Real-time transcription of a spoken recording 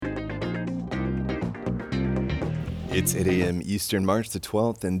It's 8 a.m. Eastern, March the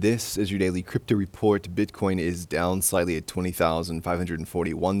 12th, and this is your daily crypto report. Bitcoin is down slightly at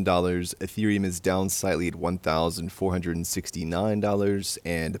 $20,541. Ethereum is down slightly at $1,469,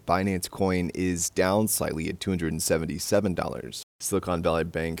 and Binance Coin is down slightly at $277. Silicon Valley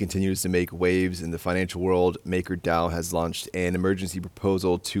Bank continues to make waves in the financial world. MakerDAO has launched an emergency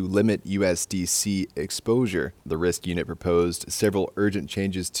proposal to limit USDC exposure. The risk unit proposed several urgent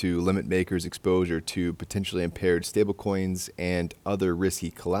changes to limit makers' exposure to potentially impaired stablecoins and other risky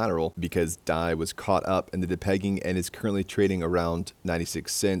collateral because DAI was caught up in the depegging and is currently trading around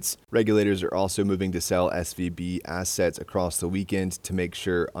 96 cents. Regulators are also moving to sell SVB assets across the weekend to make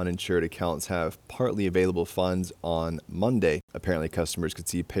sure uninsured accounts have partly available funds on Monday. Apparently, customers could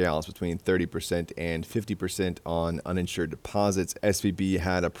see payouts between 30% and 50% on uninsured deposits. SVB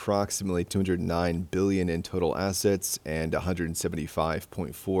had approximately $209 billion in total assets and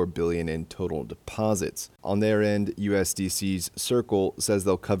 $175.4 billion in total deposits. On their end, USDC's Circle says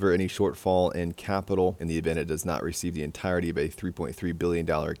they'll cover any shortfall in capital in the event it does not receive the entirety of a $3.3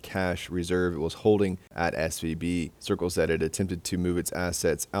 billion cash reserve it was holding at SVB. Circle said it attempted to move its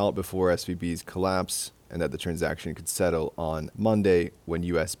assets out before SVB's collapse, and that the transaction could settle on Monday when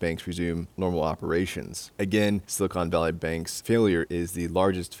U.S. banks resume normal operations. Again, Silicon Valley Bank's failure is the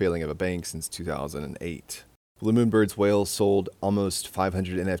largest failing of a bank since 2008. Blue Moonbird's whale sold almost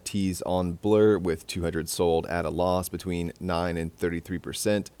 500 NFTs on Blur, with 200 sold at a loss between 9 and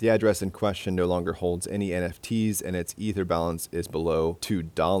 33%. The address in question no longer holds any NFTs, and its Ether balance is below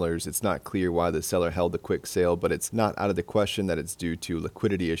 $2. It's not clear why the seller held the quick sale, but it's not out of the question that it's due to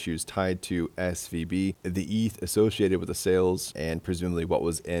liquidity issues tied to SVB. The ETH associated with the sales, and presumably what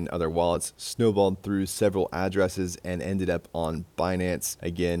was in other wallets, snowballed through several addresses and ended up on Binance,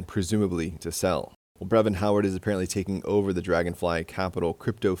 again, presumably to sell. Well, Brevin Howard is apparently taking over the Dragonfly Capital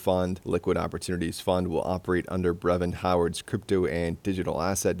Crypto Fund. Liquid Opportunities Fund will operate under Brevin Howard's crypto and digital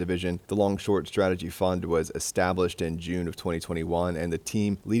asset division. The long-short strategy fund was established in June of 2021, and the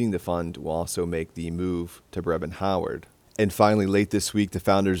team leading the fund will also make the move to Brevin Howard. And finally, late this week, the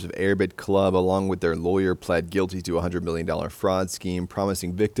founders of Airbit Club, along with their lawyer, pled guilty to a $100 million fraud scheme,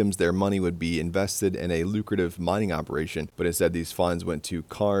 promising victims their money would be invested in a lucrative mining operation. But instead, these funds went to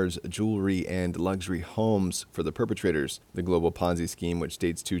cars, jewelry, and luxury homes for the perpetrators. The global Ponzi scheme, which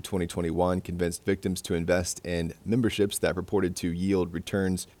dates to 2021, convinced victims to invest in memberships that purported to yield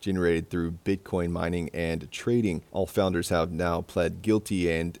returns generated through Bitcoin mining and trading. All founders have now pled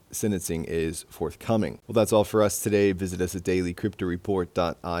guilty, and sentencing is forthcoming. Well, that's all for us today. Visit us at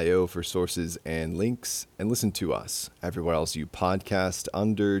dailycryptoreport.io for sources and links, and listen to us everywhere else you podcast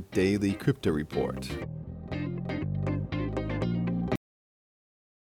under Daily Crypto Report.